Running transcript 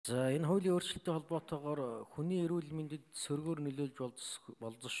За энэ хуулийн өөрчлөлттэй холбоотойгоор хүний эрүүл мэндэд сөргөөр нөлөөлж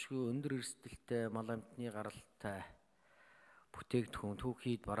болзошгүй өндөр эрсдэлтэй мал амьтны гаралтай бүтээгдэхүүн,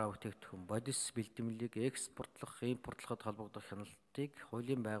 түүхийд бараа бүтээгдэхүүн, бодис бэлтгэлийг экспортлох, импортлоход холбогдох хяналтын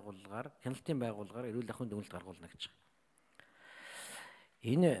байгууллагаар эрүүл ахуйн дүгнэлт гаргуулна гэж байна.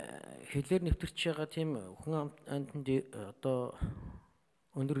 Энэ хэлээр нэвтэрч байгаа тийм хүн амьтанд одоо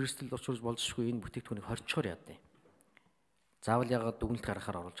өндөр эрсдэл орчуулж болзошгүй энэ бүтээгдэхүүнийг хорчхоор яадаг юм. Заавал яагаад дүгнэлт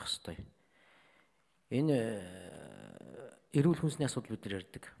гаргахаар оруулах ёстой юм. Энэ эрүүл хүнсний асуудал бид нар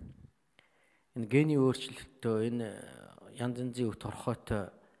ярьдаг. Энэ генийн өөрчлөлттэй энэ янз янзын өв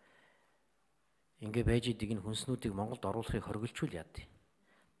торхойтой ингээ байж идэг энэ хүнснүүдийг Монголд оруулахыг хориглолчул яадаг.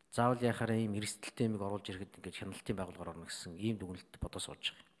 Заавал яхаараа ийм эрсдэлтэй юмыг оруулж ирэхэд ингээд хяналтын байгууллагаар орно гэсэн ийм дүгнэлт бодож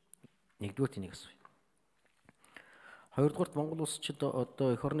сууж байгаа. Нэгдүгээр энийг асууя. Хоёрдугаарт Монгол улсчид одоо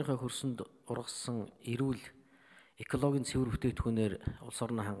эх орныхоо хөрсөнд ургасан эрүүл экологийн цэвэр бүтээгдэхүүнээр улс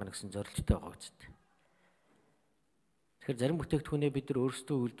орноо хангана гэсэн зорилттой байгаа үстэй. Тэгэхээр зарим бүтээгдэхүүнээ бид нар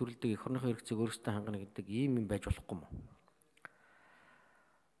өөрсдөө үйлдвэрлэдэг, эх орныхоо хэрэгцээг өөрсдөө хангана гэдэг ийм юм байж болохгүй юм.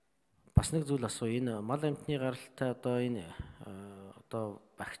 Бас нэг зүйл асуу. Энэ мал амьтны гаралтай одоо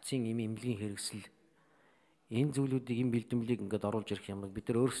вакцины эмнэлгийн хэрэгсэл энэ зүйлүүдийг энэ бэлтгэлийг ингээд оруулж ирэх юм бид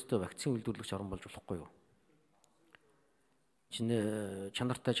нар өөрсдөө вакцины үйлдвэрлэгч орон болж болохгүй юу?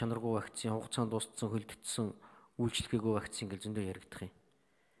 Чанартай чанаргүй вакцины, хугацаанд дууссан, хөлдөгдсөн үйлчлэгээгүй вакцин гэж зөндөө яригдах юм.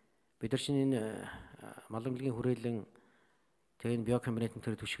 Бид нар чинь энэ мал эмнэлгийн хүрээлэн тэгээ энэ биокомбинатын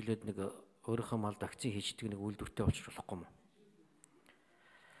төр түшиглээд нэг өөрийнхөө малд вакцин хийждэг нэг үйлдвэртэй болчих болохгүй юм.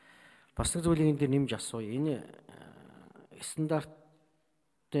 Бас нэг зүйлийг энэ дээр нэмж асууя. Энэ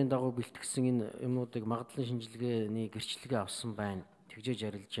стандартын дагуу бэлтгэсэн энэ юмнуудыг магадлан шинжилгээний гэрчлэгээ авсан байна. Тэгжээж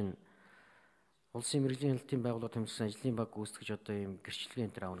арилж нь улсын мэргэжлийн хяналтын байгууллага томилсон ажлын баг гүйцэтгэж одоо ийм гэрчлэгээ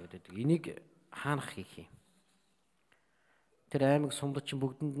энэ төр аавна гэдэг. Энийг хаанах хийх юм? Тэр аймаг сумдад чинь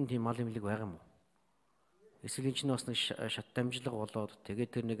бүгдэнд нь тийм мал эмнэлэг байгаа юм уу? Эсвэл энэ чинь бас нэг шат дамжлага болоод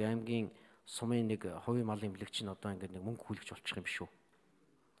тэгээд тэр нэг аймгийн сумын нэг хувийн мал эмнэлэг чинь одоо ингээд нэг мөнгө хүлгэж болчих юм биш үү?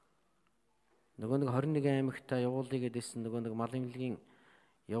 Нөгөө нэг 21 аймагта явуулъя гэдээсэн нөгөө нэг мал эмнэлгийн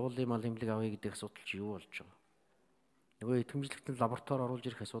явуулъя мал эмнэлэг авъя гэдэг асуудал чи юу болж байгаа? Нөгөө идэвхжлэгтэн лаборатори оруулж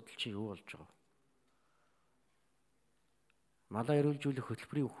ирэх асуудал чи юу болж байгаа? Малаа эрүүлжүүлэх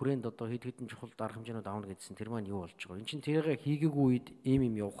хөтөлбөрийн хүрээнд одоо хэд хэдэн чухал дарга хэмжээнүүд авна гэдсэн тэр маань юу болж байгаа? Энд чинь тэрийг хийгээгүй үед ийм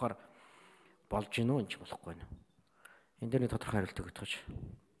юм явахаар болж гинөө энэ ч болохгүй байна. Энд дээр нэг тодорхой хариулт өгөх гэж.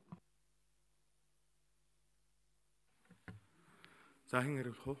 За хэн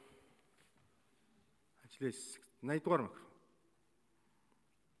хариулах вэ? Ажлын хэсэг 80 дугаар микрофон.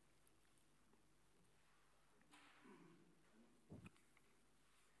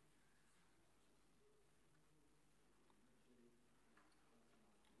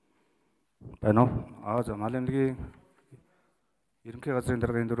 Байна уу? За мал эмнэлгийн ерөнхий газрын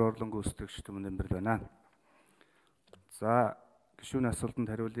даргын дөр орлон гүйцэтгэгч Түмэн Дэмбэрл байна. За гишүүний асуултанд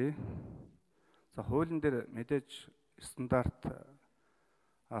хариулъя. За хуулийн дээр мэдээж стандарт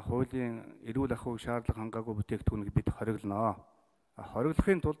хуулийн эрүүл ахуйг шаардлага хангаагүй бүтээгдэхүүнийг бид хориглоно.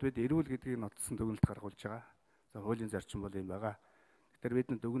 Хориглохын тулд бид эрүүл гэдгийг нотсон дүгнэлт гаргуулж байгаа. За хуулийн зарчим бол юм байгаа. Тэгэхээр бид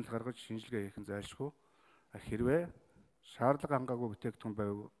дүгнэлт гаргаж шинжилгээ хийх нь зайлшгүй. Хэрвээ шаардлага хангаагүй бүтээгдэхүүн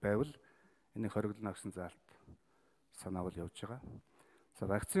байвал энийг хориглоно гэсэн заалт санаа бол явж байгаа. За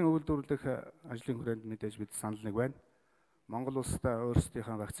вакцины үйлдвэрлэх ажлын хүрээнд мэдээж бид санал нэг байна. Монгол улстай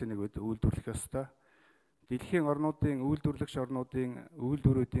өөрсдийнхөө вакциныг үйлдвэрлэх ёстой. Дэлхийн орнуудын үйлдвэрлэгч орнуудын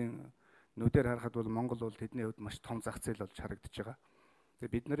үйлдвэрүүдийн нүдээр харахад бол Монгол бол тэдний хувьд маш том зах зээл болж харагдаж байгаа.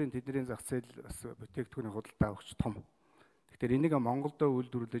 Тэгээ тэдний зах зээл бас бүтээгдэхүүний худалдаа авахч том. Тэгэхээр энийг Монголдо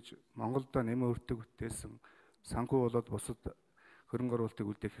үйлдвэрлэж, Монголдо нэмэн өртөг бүтээсэн санхүү болоод бусад хөрөнгө оруулалтыг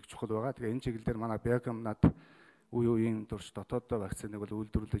үлдээх чухал байгаа. Тэгээ энэ чиглэлээр манай биокомбинат үе үеийн турш дотооддоо вакциныг бол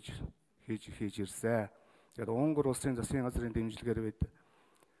үйлдвэрлэж хийж ирсэн. Тэгээд Унгар улсын засгийн газрын дэмжлэгээр бид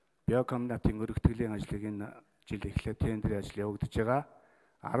биокомбинатын өргөтгөлийн ажлыг энэ жил эхлээд тендерийн ажил явагдаж байгаа.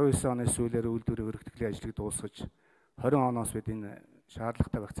 19 оны сүүлээр үйлдвэрийн өргөтгөлийн ажлыг дуусгаж 20 оноос бид энэ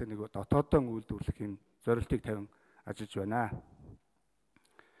шаардлагатай вакциныг дотооддоо үйлдвэрлэх юм зорилтыг тавин ажиллаж байна.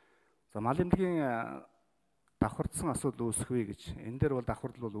 За мал эмнэлгийн давхардсан асуудал үүсэх вэ гэж. Энэ дээр бол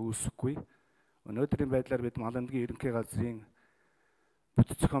давхардал бол үүсэхгүй. Өнөөдрийн байдлаар бид мал эмнэлгийн ерөнхий газрын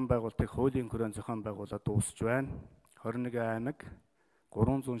бүтэц зохион байгуулалтыг хуулийн хүрээнд зохион байгуулаад дуусч байна. 21 аймаг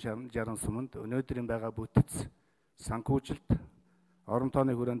 360 суманд өнөөдрийн байгаа бүтэц санхүүжилт орон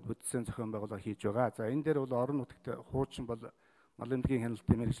тооны хүрээнд бүтцийн зохион байгуулалт хийж байгаа. За энэ дээр бол орон нутагт хуучин бол мал эмнэлгийн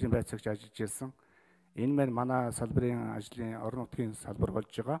хяналтын мэргэжлийн байцаагч ажиллаж ирсэн. Энэ маань манай салбарын ажлын орон нутгийн салбар болж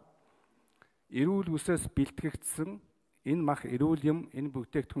байгаа. Эрүүл үсээс бэлтгэгдсэн энэ мах эрүүл юм, энэ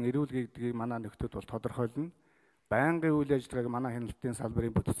бүтээгдэхүүн эрүүл гэдгийг манай нөхдүүд бол тодорхойлно. байнгын үйл ажиллагааг манай хяналтын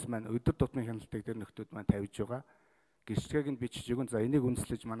салбарын бүтц маань өдөр тутмын хяналтыг тэр нөхдүүд маань тавьж байгаа. Гэрчлэгийг нь бичиж өгөн. За энийг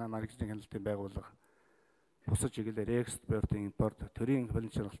үндэслэж манай маркетинг хяналтын байгууллага бусад чиглэлээр экспорт, импорт, төрийн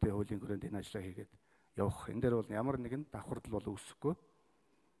хуулийн чанаралтын хуулийн хүрээнд энэ ажлаа хийгээд явах. Энэ дээр бол ямар нэгэн давхардал бол үүсэхгүй.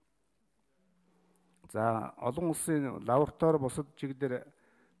 За олон улсын лаборатори бусад чиглэлээр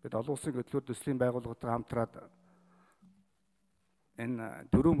бид олон улсын хөтөлбөр төслийн байгууллагатай хамтраад энэ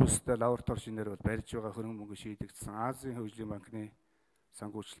дөрвөн бүстэй лаборатори шинээр бол барьж байгаа хөрөнгө мөнгө шийдэгдсэн. Азийн хөгжлийн банкны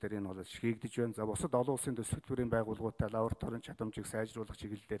санхүүжилтээр энэ бол шийдэгдэж байна. За бусад олон улсын төсөл хөтөлбөрийн байгууллагатай лабораторийн чадамжийг сайжруулах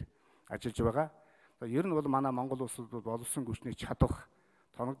чиглэлээр ажиллаж байгаа. Ер нь бол манай Монгол улсад боловсон хүчний чадах,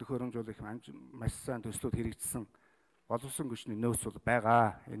 тоног төхөөрөмжүүлэх маш сайн төслүүд хэрэгжсэн боловсон хүчний нөөц бол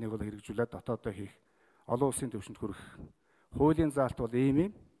байгаа. Энийг бол хэрэгжүүлээд дотоодоо хийх, олон улсын түвшинд хүрэх хуулийн заалт бол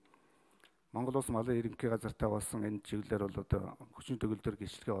ийм. Монгол улс малын ерөнхий газартай болсон энэ чиглэлээр бол одоо хүчин төгөлдөр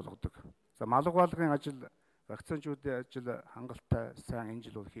гэрчлэгээ болгодог. За мал угаалгын ажил, вакцинчүүдийн ажил хангалттай сайн энэ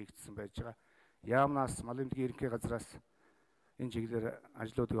жил бол хийгдсэн байж байгаа. Яамнаас малын эмнэлгийн ерөнхий газраас энэ чиглэлээр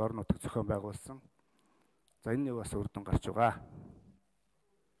ажлуудыг орон нутагт зохион байгуулсан. За энэ нэг бас үр дүн гарч байгаа.